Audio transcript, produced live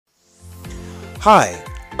Hi,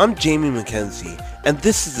 I'm Jamie McKenzie, and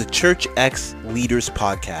this is the Church X Leaders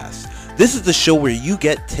Podcast. This is the show where you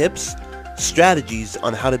get tips, strategies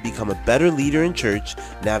on how to become a better leader in church,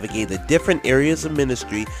 navigate the different areas of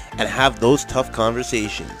ministry, and have those tough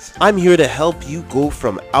conversations. I'm here to help you go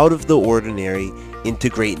from out of the ordinary into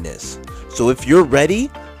greatness. So if you're ready,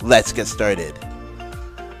 let's get started.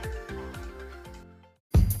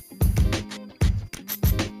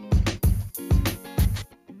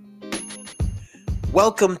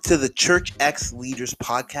 Welcome to the Church X Leaders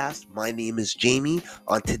Podcast. My name is Jamie.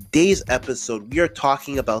 On today's episode, we are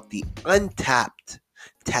talking about the untapped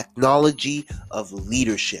technology of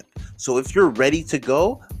leadership. So if you're ready to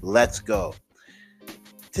go, let's go.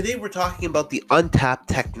 Today we're talking about the untapped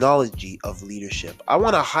technology of leadership. I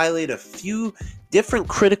want to highlight a few different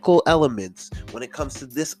critical elements when it comes to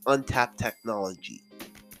this untapped technology.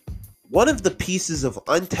 One of the pieces of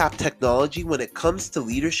untapped technology when it comes to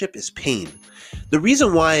leadership is pain. The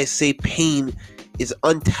reason why I say pain is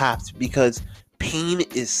untapped because pain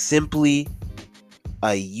is simply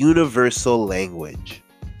a universal language.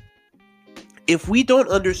 If we don't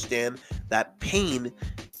understand that pain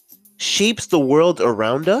shapes the world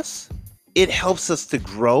around us, it helps us to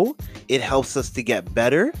grow, it helps us to get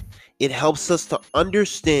better, it helps us to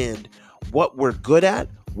understand what we're good at,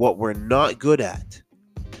 what we're not good at.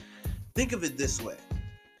 Think of it this way.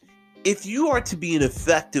 If you are to be an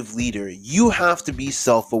effective leader, you have to be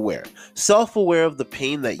self-aware of the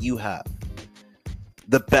pain that you have.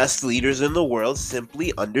 The best leaders in the world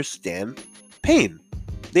simply understand pain.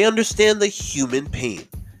 They understand the human pain.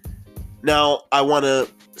 Now, I want to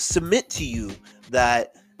submit to you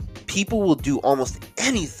that people will do almost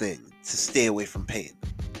anything to stay away from pain.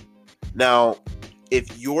 Now,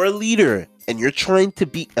 if you're a leader and you're trying to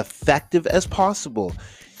be effective as possible,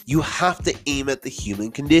 you have to aim at the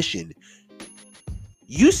human condition.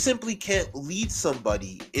 You simply can't lead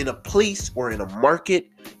somebody in a place or in a market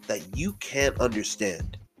that you can't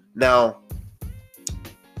understand. Now,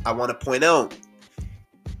 I want to point out,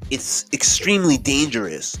 it's extremely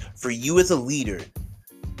dangerous for you as a leader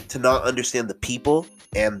to not understand the people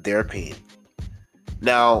and their pain.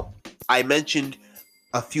 Now, I mentioned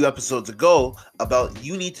a few episodes ago about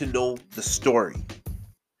you need to know the story.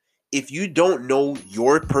 If you don't know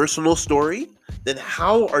your personal story, then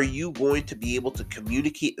how are you going to be able to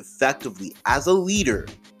communicate effectively as a leader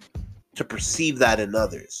to perceive that in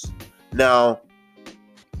others? Now,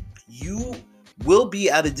 you will be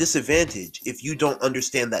at a disadvantage if you don't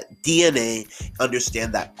understand that DNA,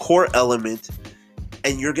 understand that core element,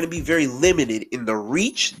 and you're going to be very limited in the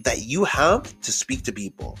reach that you have to speak to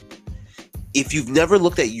people. If you've never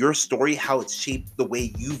looked at your story, how it's shaped the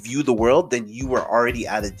way you view the world, then you are already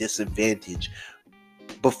at a disadvantage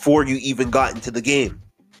before you even got into the game.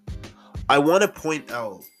 I want to point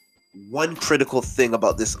out one critical thing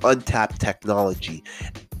about this untapped technology,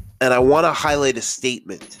 and I want to highlight a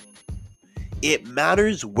statement. It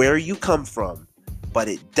matters where you come from, but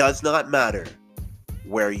it does not matter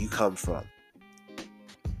where you come from.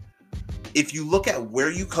 If you look at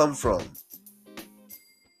where you come from,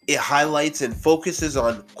 it highlights and focuses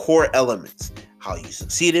on core elements. How you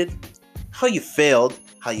succeeded, how you failed,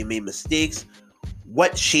 how you made mistakes,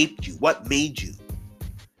 what shaped you, what made you.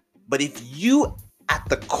 But if you, at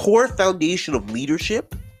the core foundation of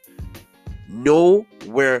leadership, know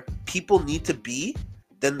where people need to be,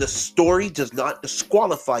 then the story does not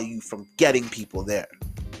disqualify you from getting people there.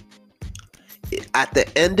 At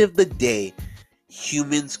the end of the day,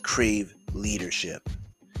 humans crave leadership.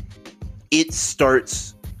 It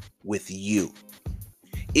starts with you.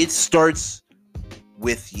 It starts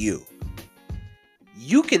with you.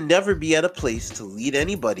 You can never be at a place to lead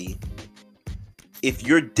anybody if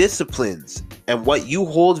your disciplines and what you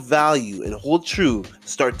hold value and hold true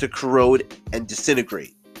start to corrode and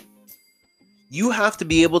disintegrate. You have to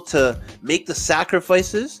be able to make the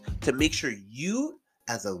sacrifices to make sure you,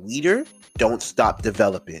 as a leader, don't stop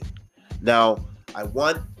developing. Now, I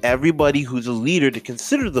want everybody who's a leader to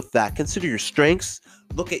consider your strengths,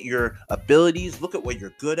 look at your abilities, look at what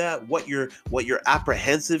you're good at, what you're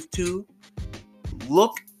apprehensive to.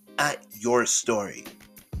 Look at your story.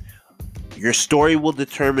 Your story will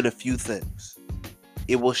determine a few things.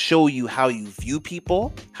 It will show you how you view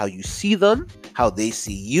people, how you see them, how they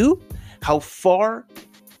see you, how far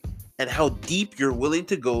and how deep you're willing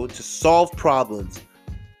to go to solve problems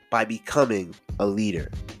by becoming a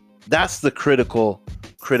leader. That's the critical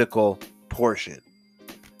portion.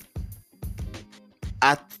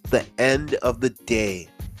 At the end of the day,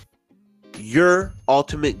 your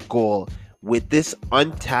ultimate goal with this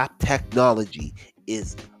untapped technology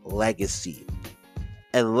is legacy.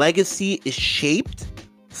 And legacy is shaped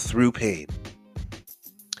through pain.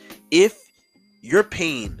 If your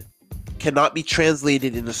pain cannot be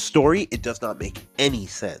translated in a story, it does not make any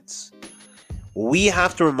sense. We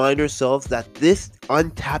have to remind ourselves that this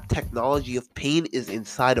untapped technology of pain is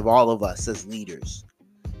inside of all of us as leaders.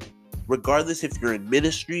 Regardless if you're in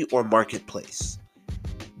ministry or marketplace,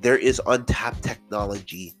 there is untapped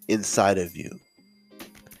technology inside of you.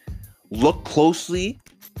 Look closely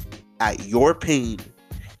at your pain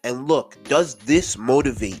and look, does this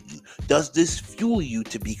motivate you? Does this fuel you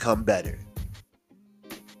to become better?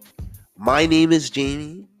 My name is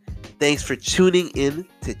Jamie. Thanks for tuning in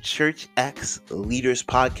to Church X Leaders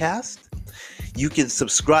Podcast. You can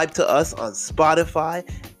subscribe to us on Spotify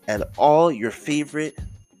and all your favorite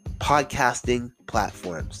podcasting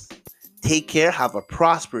platforms. Take care. Have a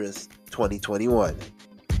prosperous 2021.